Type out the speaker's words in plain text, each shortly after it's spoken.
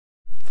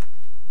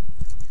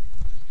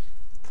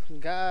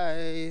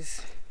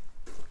Guys,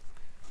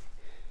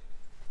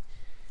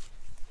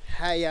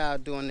 how y'all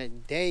doing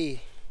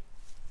today?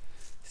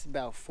 It's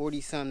about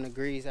 40 something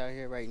degrees out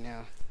here right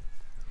now.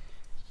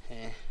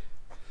 And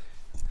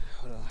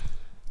hold on,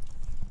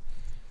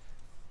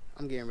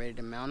 I'm getting ready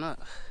to mount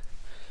up.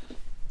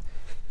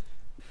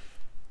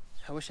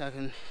 I wish I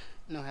could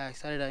know how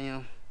excited I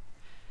am,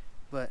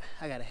 but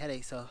I got a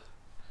headache, so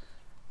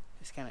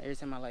it's kind of every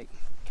time I like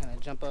kind of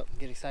jump up and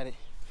get excited,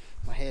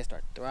 my head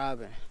starts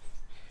throbbing.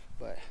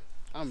 But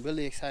I'm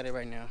really excited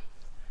right now.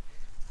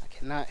 I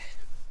cannot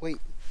wait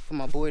for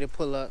my boy to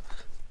pull up,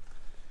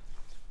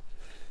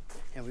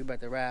 and we about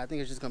to ride. I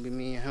think it's just gonna be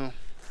me and him,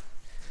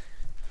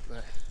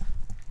 but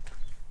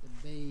the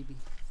baby.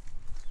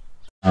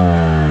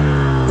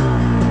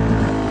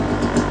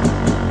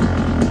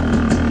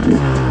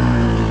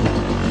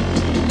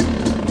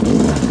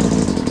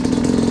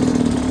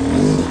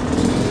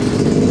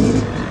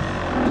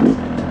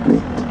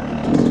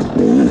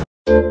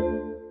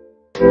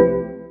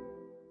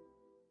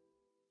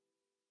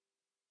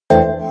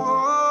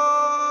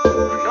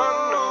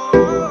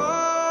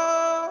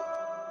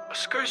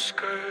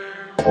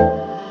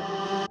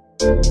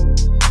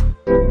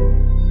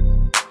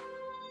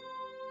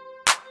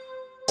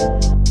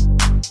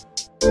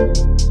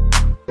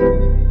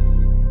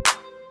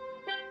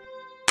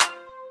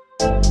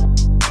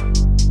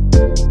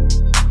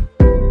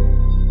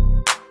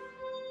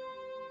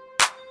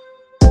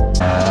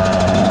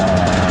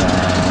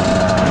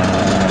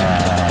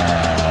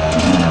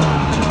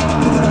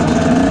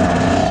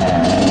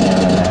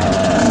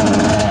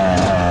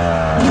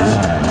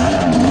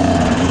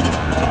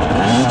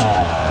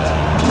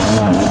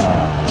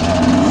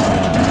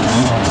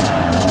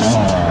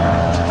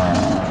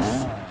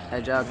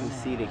 As y'all can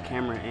see, the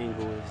camera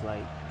angle is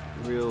like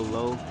real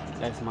low.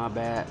 That's my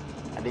bad.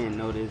 I didn't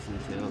know this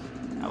until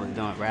I was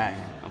done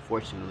riding,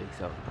 unfortunately.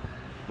 So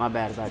my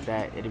bad about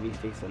that. It'll be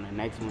fixed on the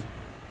next one.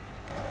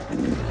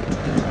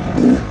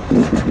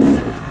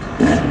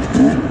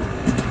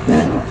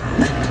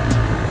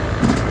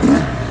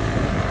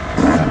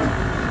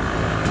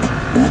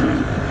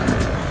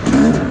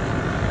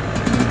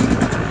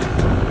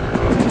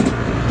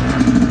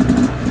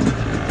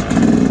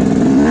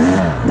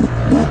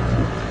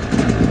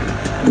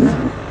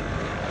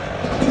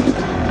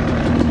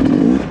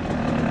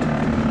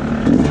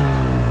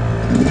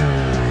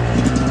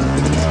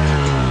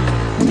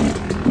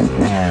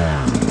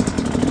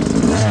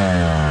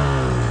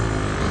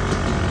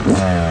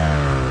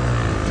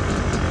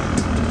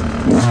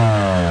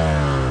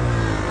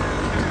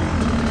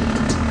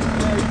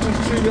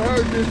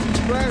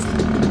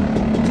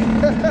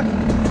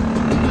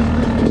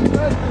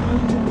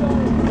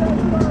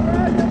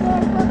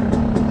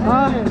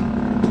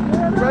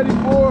 Ready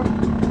for?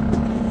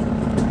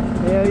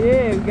 Hell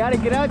yeah, we gotta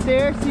get out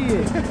there, see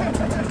it.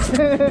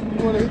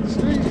 You wanna hit the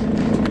streets?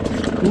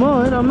 Come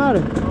on, it don't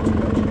matter. Man,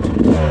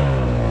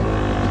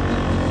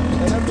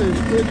 that bitch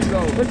pretty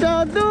though. What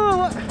y'all doing?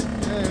 What?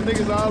 Man,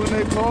 niggas all in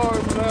their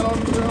cars, man, on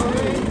the ground.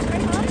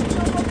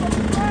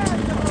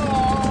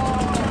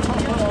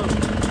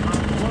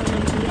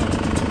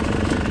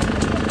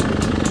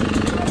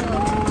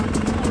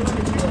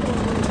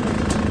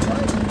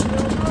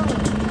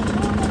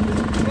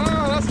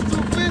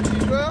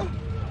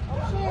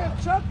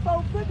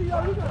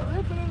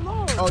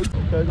 Oh,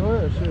 okay, go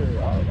ahead,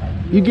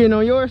 shit. You getting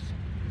on yours?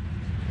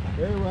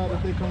 Everybody,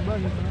 if they come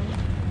back,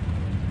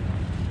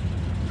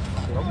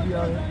 I'm gonna be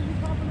out here.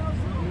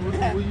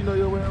 You know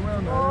your way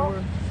around there,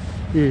 everywhere?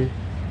 Yeah.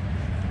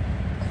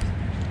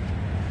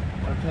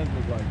 My tank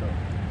looks like though.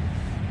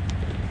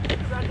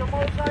 Is that your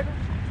motorcycle?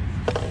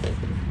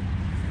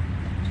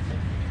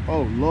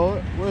 Oh,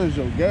 Lord, where's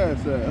your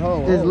gas at?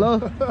 Oh, It's low.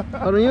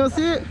 Hold on, you don't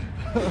see it?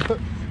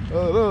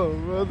 Hold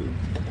on, brother.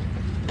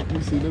 Let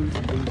me see.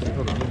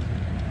 Hold on.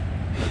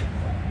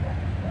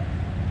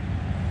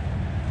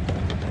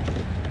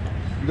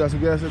 You got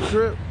some gas at the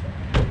crib?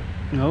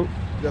 Nope.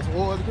 You got some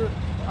oil at the crib?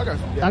 I got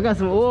some gas. I got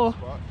some oil.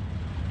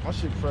 My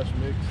shit fresh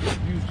mix.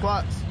 Use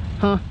pots.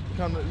 Huh?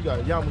 You got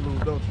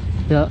Yamalu, don't you?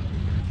 Yeah.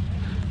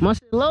 My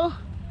shit low?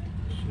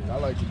 Shit, I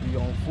like to be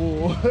on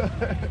full.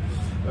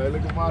 Hey,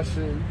 look at my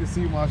shit. You can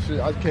see my shit.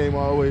 I came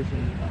all the way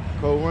from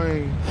Cold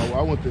Rain.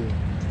 I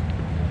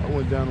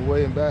went down the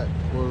way and back,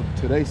 or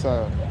to their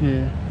side.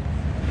 Yeah.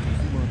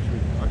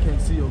 I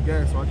can't see your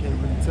gas, so I can't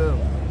really tell.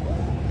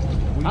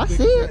 When I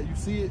see it. You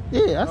see it?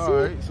 Yeah, I see it.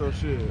 Alright, so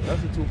shit.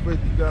 That's a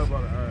 250. You got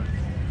about it. Alright.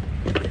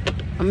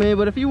 I mean,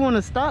 but if you want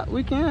to stop,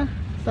 we can.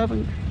 Stop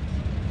and...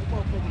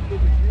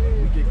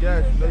 You get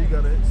gas, you know you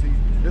gotta see.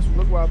 This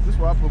where I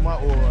put my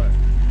oil at.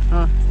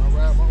 Huh? When I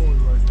ride, my oil is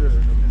right there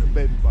in the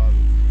baby bottle.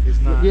 It's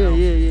 9 ounces. Yeah.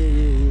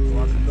 So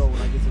I can know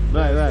when I get to the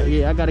gas station.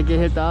 Yeah, I gotta get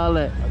hit to all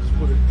that. I just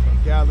put a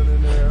gallon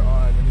in there.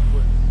 Alright, let me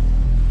put 2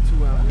 ounces. You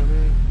know what I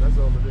mean? That's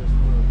all it is.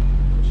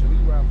 Should we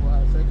ride for a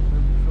hot second?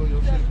 Maybe you feel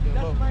your shit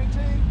getting low.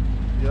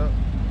 Yep.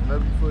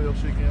 Whenever you feel your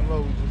shit getting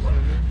low, we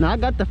just Now I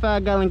got the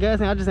 5-gallon gas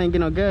and I just ain't get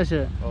no gas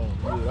yet. Oh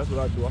yeah, that's what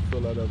I do. I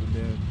fill that up and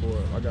then pour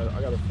it. I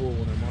got a full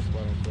one in my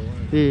spot on Cold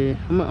Rain. Yeah,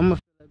 I'm gonna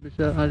fill that bitch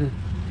up. I just...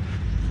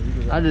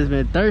 I just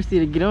been thirsty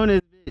to get on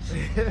this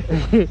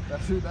bitch.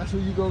 that's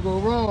where you gonna go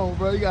wrong,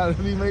 bro. You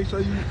gotta make sure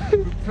you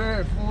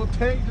prepare full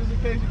tank just in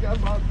case you got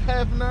about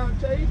half an hour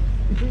chase.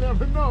 You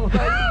never know.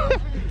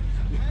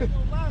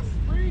 Like,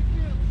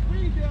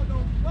 Springfield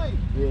don't play.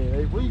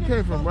 Yeah, where you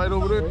came from? Right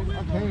over there?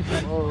 I came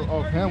from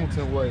off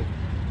Hamilton way.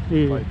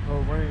 Yeah. Like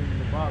rain in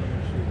the bottom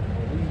and shit.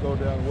 We can go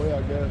down the way,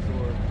 I guess, or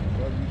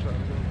wherever you trying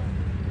to go.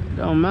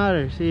 Don't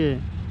matter, shit.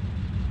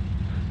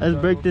 Let's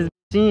break this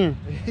bitch in.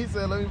 He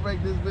said, let me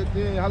break this bitch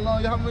in. How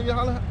long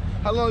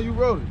you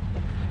rode it?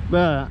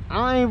 Bruh,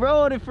 I ain't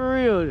rode it for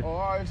real. Oh,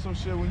 alright, so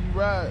shit, when you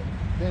ride,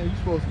 then you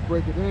supposed to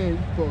break it in. You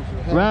supposed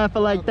to ride for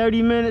like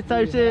 30 minutes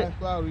type shit.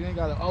 You ain't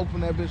gotta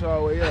open that bitch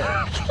all the way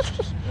up.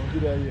 Don't do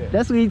that yet.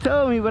 That's what he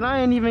told me, but I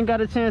ain't even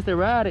got a chance to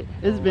ride it.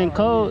 It's been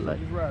cold. Yeah, like,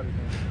 just ride it,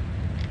 man.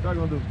 What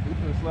y'all gonna do? We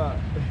finna slide.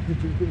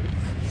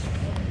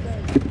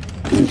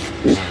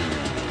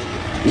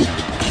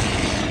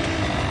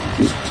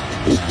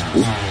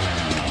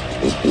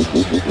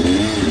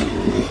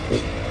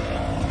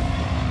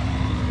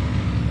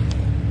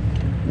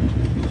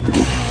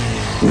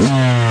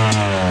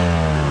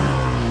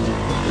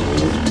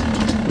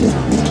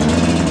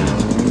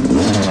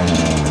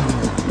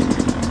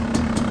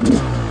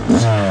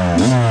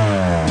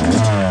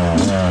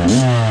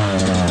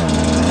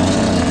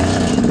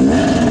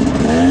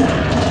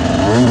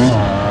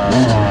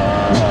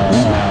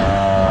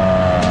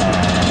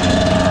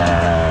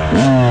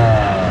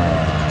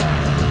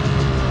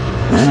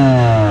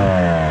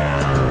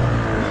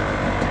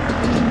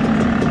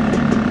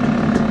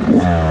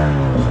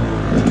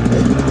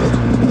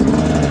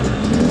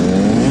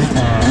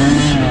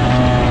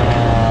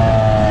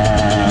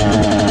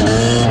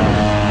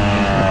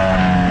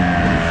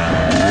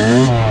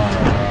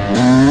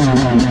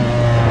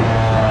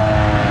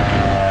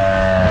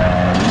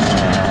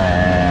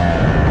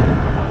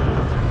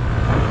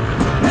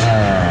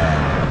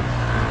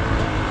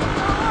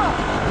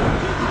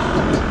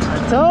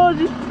 told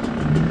you.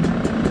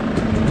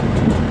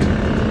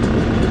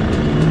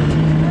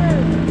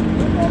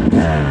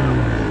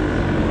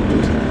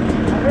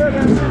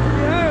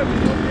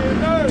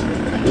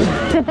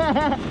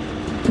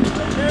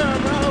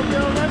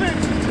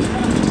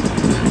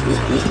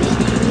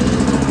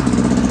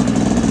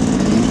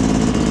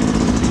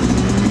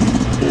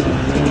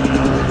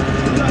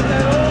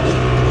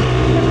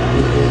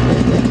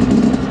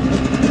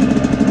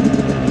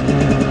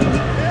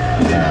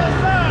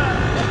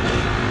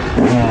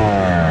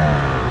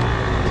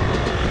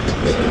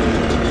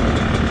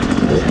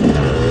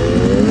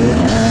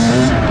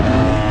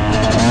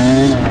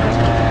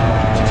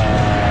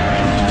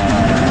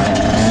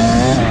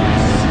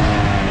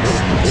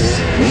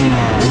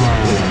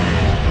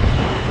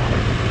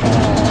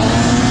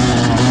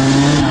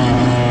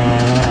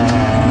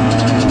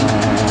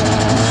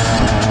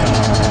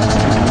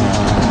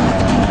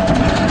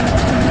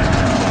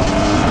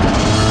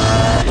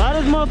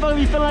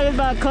 You feel like it's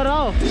about to cut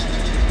off? It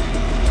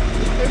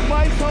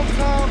might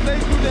sometimes, they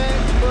do that,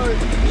 but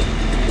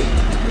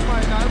it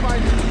might not. It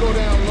might just go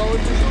down low.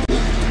 It's just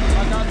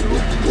like I do.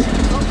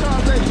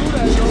 Sometimes they do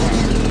that though.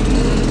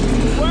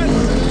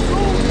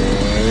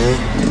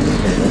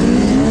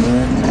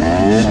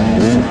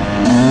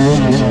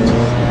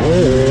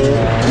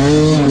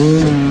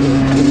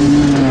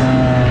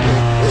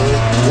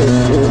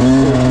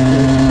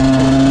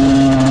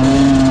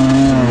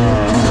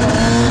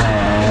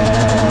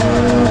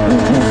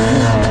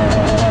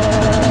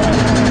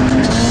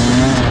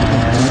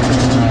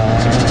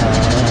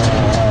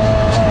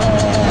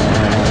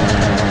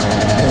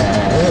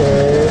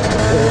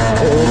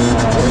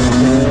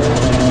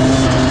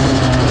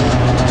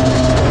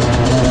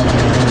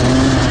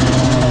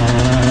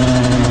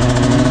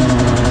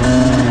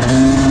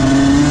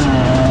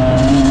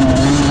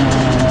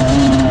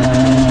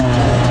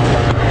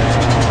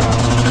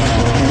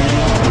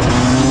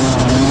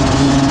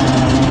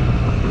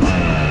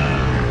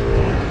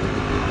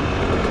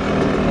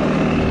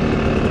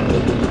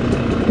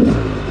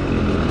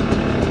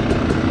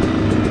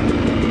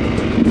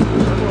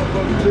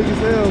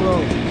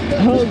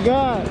 Oh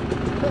God.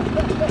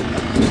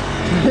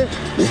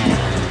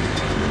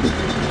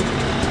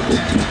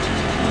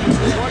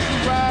 Once you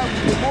ride,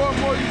 the more and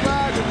more you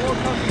ride, the more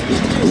comfortable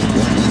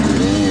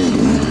you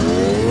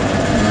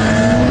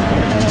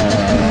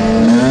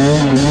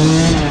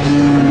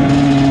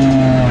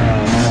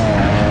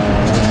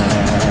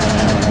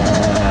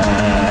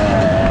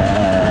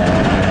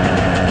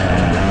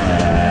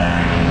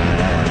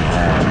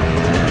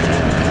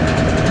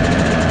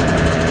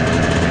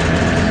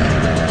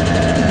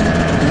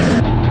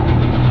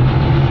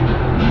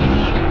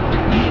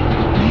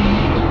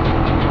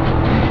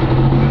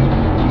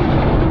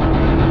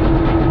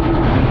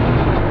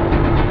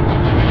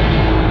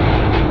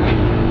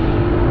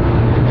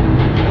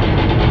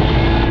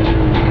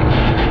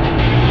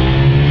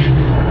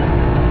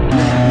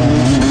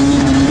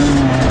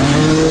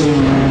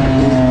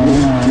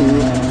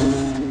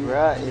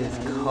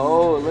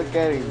Look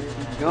at him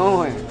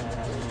going.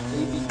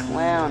 He be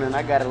clowning.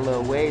 I got a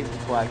little ways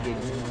before I get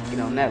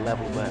on that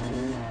level, but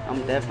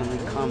I'm definitely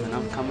coming.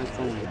 I'm coming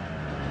soon.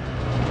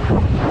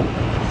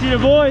 See the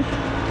boys?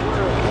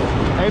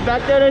 Hey,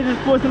 back there they just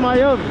pulled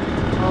somebody over.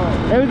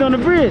 They was on the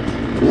bridge. I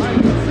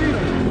didn't see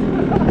them.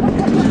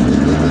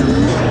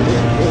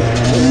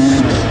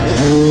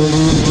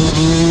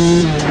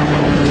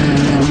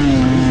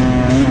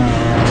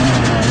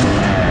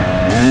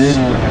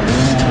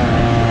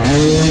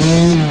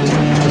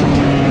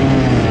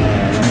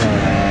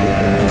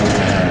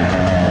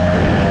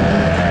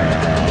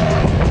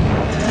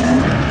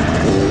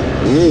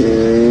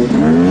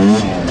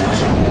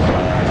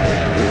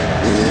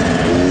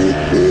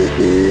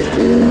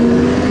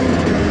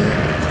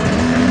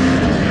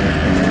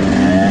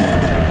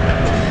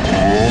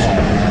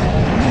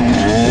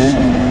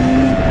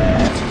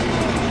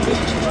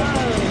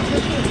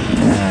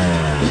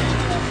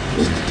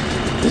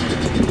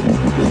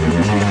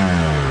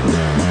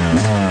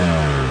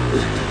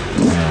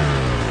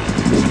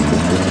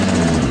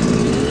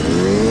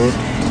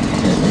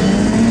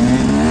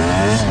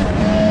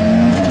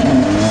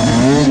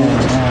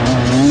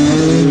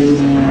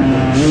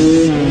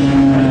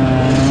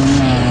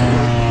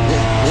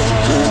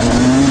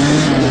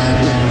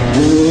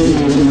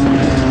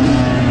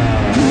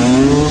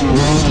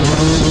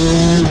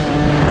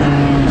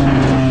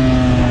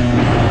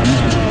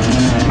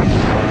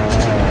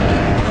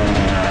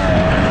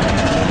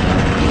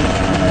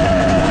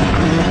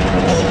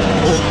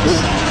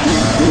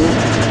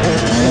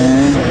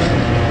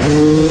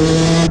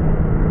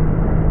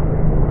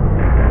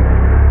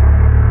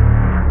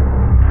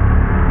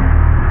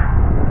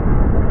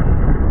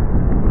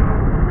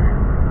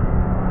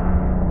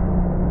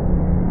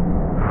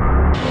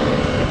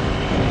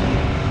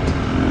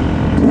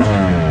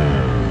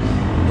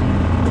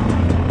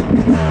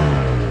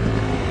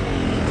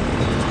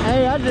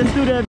 Hey, I just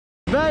threw that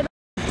back.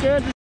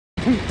 Scared the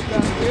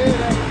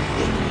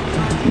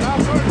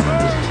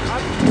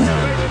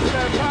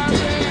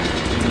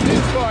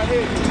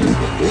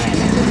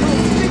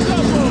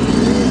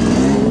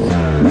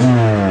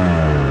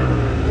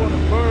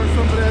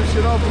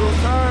Shit off of those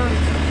tires,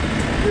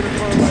 get it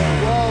from like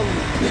a wall,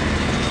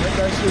 let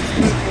that shit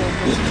split for a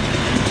minute.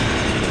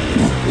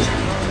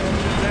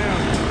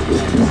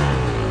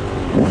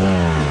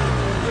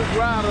 Just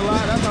ride a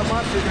lot, that's how my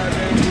shit got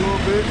damaged a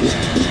little bit.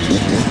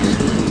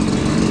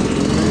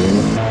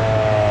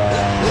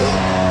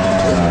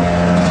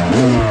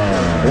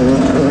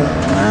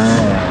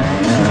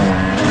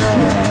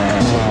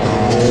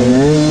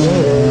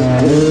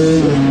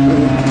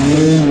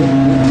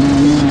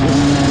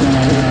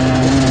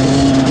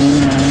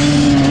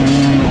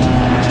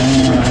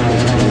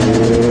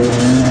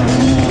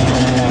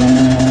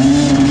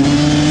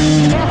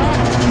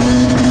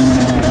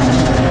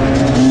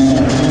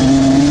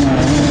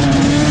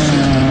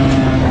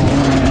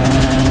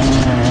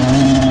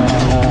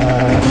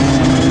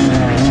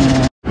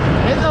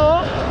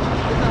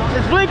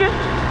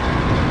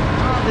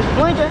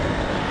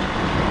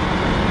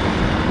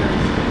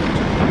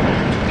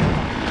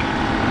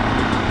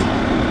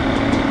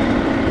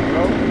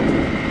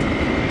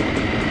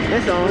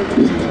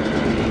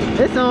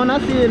 It's on, I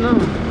see it now.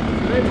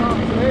 They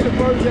the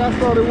first day I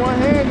started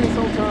one-handed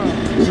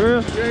sometimes. For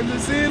real? You ain't been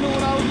seeing it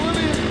when I was with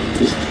it?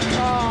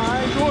 I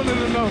ain't doing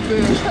it enough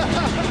there.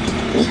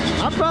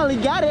 I probably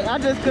got it, I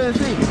just couldn't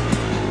see.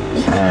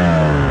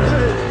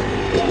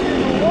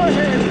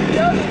 One-handed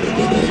together.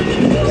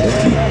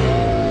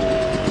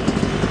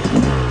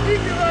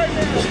 Keep it right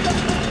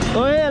now. Go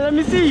ahead, let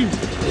me see you.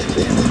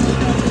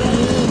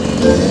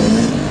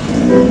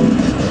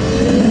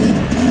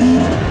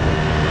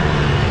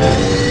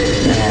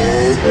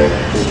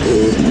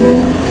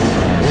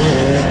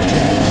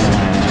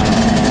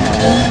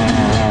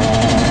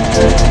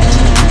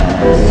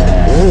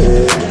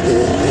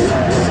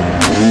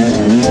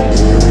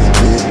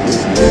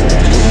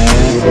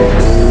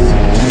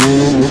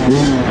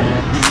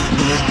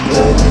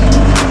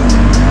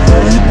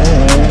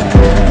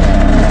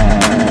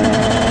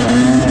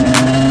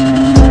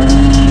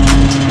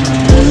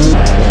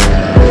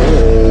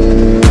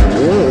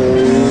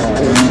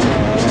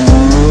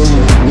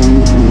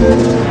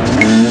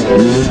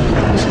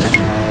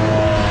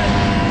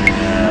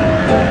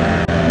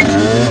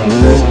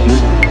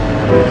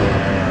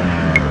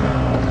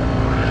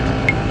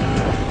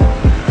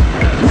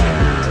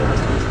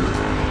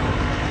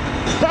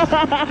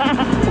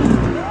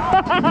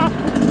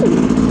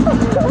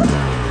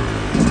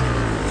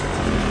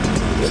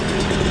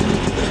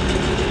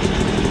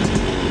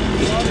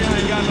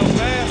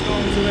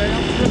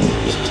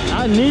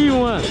 I need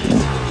one.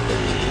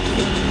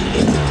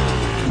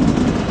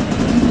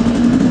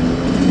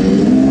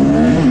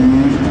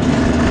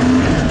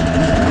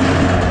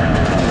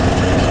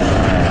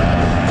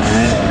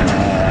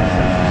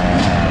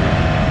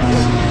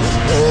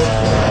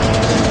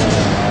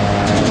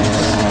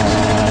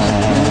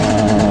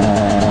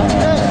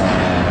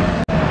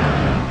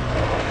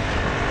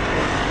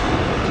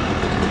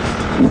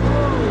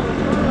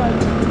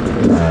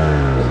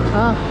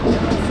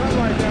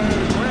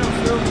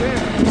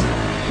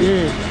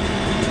 Yeah.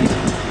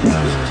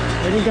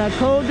 And it got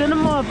cold in the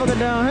motherfucker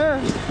down here.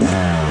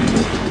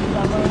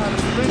 gotta learn how to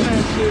spin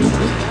that shit.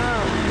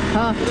 Down.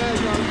 Huh? You guys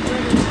gotta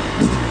spin it.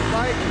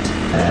 Fight.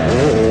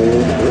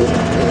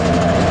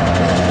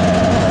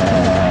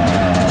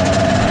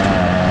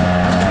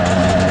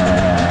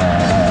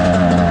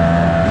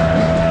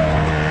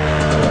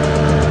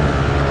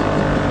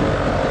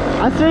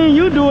 I seen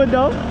you do it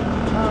though.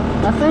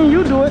 I seen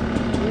you do it.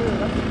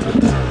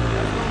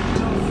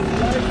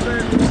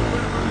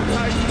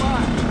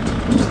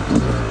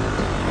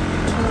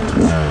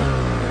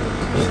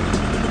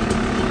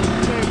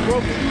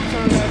 Broken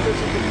U-turn that bitch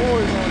with the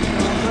boys on, you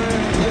know what I'm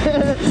saying?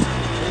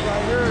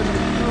 Right here,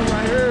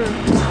 right here.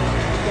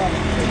 Got to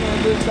put that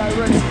bitch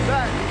directly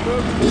back, you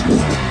feel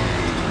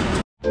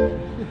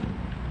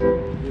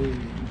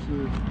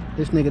me?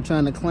 This nigga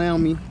trying to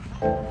clown me.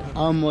 I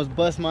almost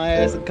bust my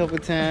ass a couple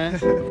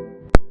times.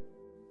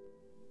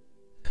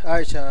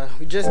 Alright, y'all.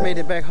 We just made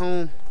it back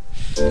home.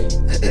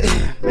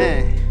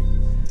 Man,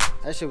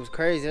 that shit was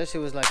crazy. That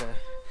shit was like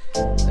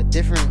a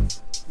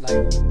different,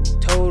 like,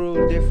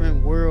 total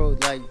different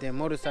world, like, than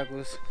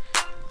motorcycles.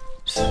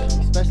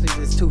 Especially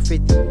this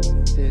 250,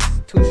 this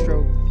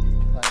two-stroke.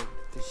 Like,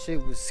 this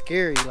shit was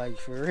scary, like,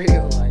 for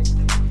real. Like,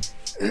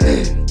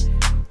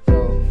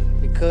 so,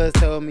 because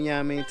told me, you know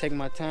what I mean, take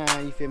my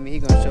time, you feel me, he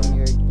gonna show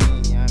me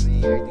everything, you know what I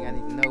mean, everything I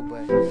need to know.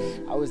 But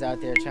I was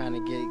out there trying to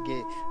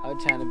I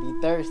was trying to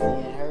be thirsty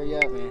and hurry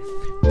up and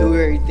do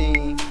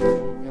everything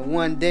in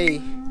one day.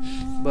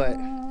 But,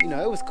 you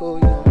know, it was cool,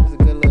 you know, it was a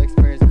good little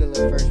experience, good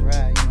little first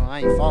ride. You know, I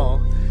ain't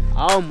fall.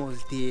 I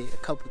almost did a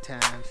couple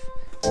times,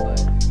 but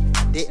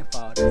I didn't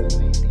fall. That's the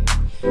main thing.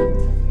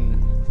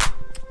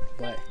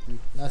 But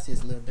last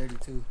year's a little dirty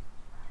too.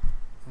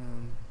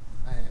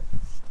 I had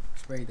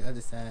sprayed the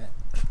other side.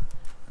 I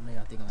know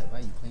y'all thinking like, why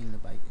you cleaning the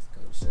bike? It's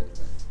cold shit,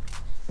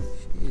 but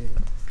shit.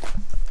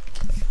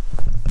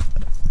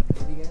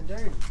 Maybe got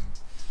dirty.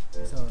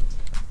 So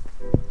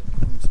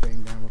I'm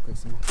spraying down real quick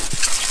some more.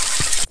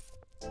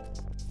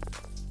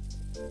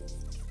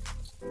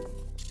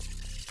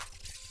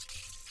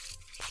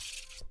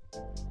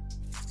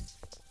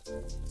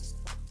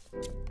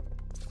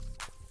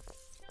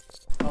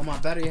 Oh, my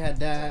battery had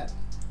died.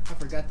 I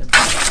forgot the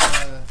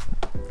battery,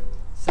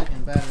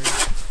 second battery.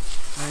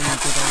 I didn't even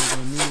think I was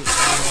gonna need it.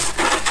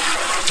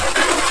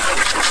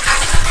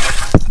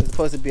 It's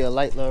supposed to be a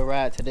light little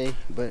ride today,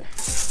 but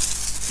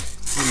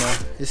you know,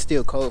 it's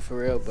still cold for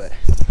real, but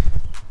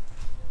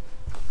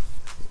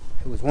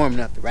it was warm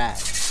enough to ride.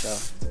 So,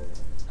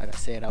 like I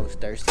said, I was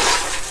thirsty.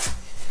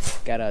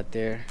 Got out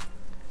there.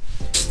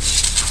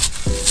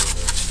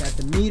 Got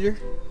the meter.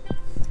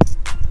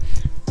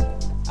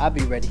 I'll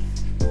be ready.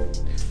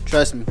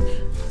 Trust me.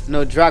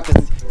 No drop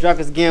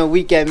is getting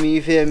weak at me,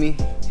 you feel me?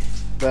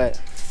 But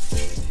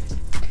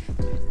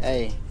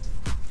hey,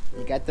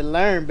 you got to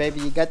learn,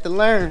 baby. You got to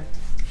learn.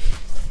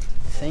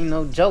 This ain't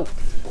no joke.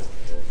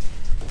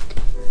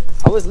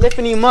 I was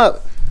lifting him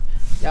up.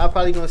 Y'all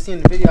probably gonna see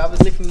in the video. I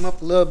was lifting him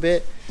up a little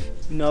bit.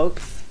 You know,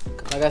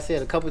 like I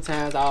said, a couple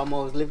times I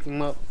almost lifted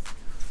him up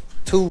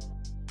too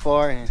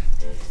far and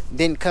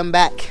didn't come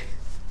back.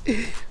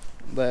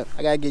 But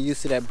I gotta get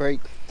used to that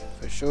brake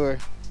for sure,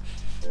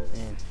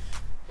 and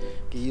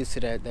get used to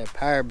that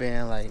power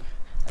band. Like,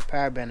 that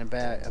power band a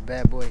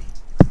bad boy.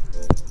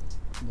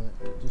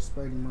 But just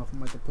sprayed him off. I'm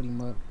about to put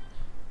him up.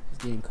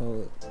 It's getting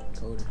colder.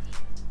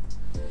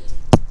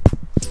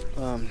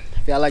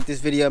 If y'all like this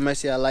video, make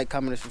sure y'all like,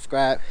 comment, and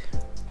subscribe.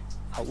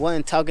 I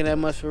wasn't talking that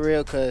much for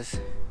real, cause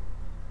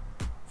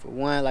for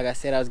one, like I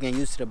said, I was getting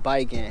used to the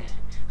bike and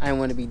I didn't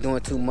want to be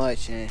doing too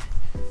much and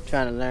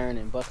trying to learn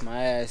and bust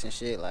my ass and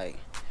shit. Like,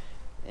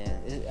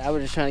 and I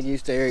was just trying to get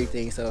used to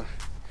everything, so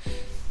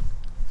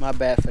my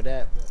bad for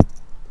that. But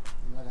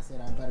like I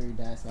said, our battery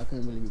died, so I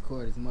couldn't really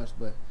record as much.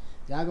 But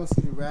y'all gonna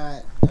see the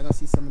ride. Y'all gonna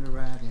see some of the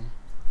ride, and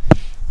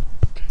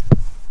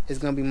it's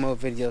gonna be more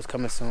videos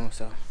coming soon.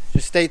 So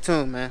just stay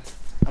tuned, man.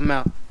 I'm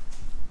out.